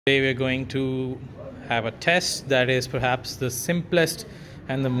Today we're going to have a test that is perhaps the simplest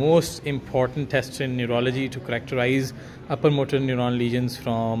and the most important test in neurology to characterize upper motor neuron lesions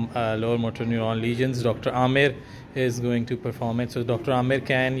from lower motor neuron lesions. Dr. Aamir is going to perform it. So Dr. Aamir,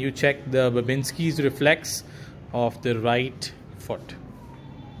 can you check the Babinski's reflex of the right foot?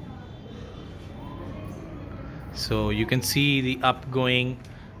 So you can see the upgoing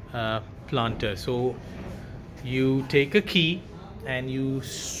plantar. So you take a key and you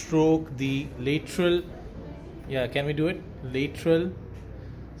stroke the lateral, can we do it? Lateral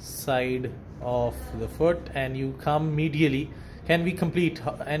side of the foot, and you come medially. Can we complete?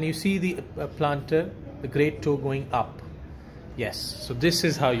 And you see the plantar, the great toe going up. Yes, so this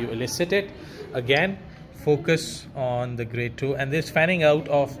is how you elicit it. Again, focus on the great toe, and there's fanning out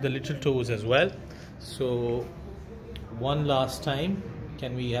of the little toes as well. So one last time,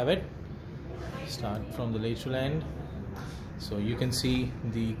 can we have it? Start from the lateral end. So you can see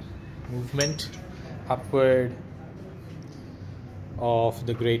the movement upward of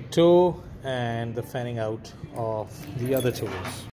the great toe and the fanning out of the other toes.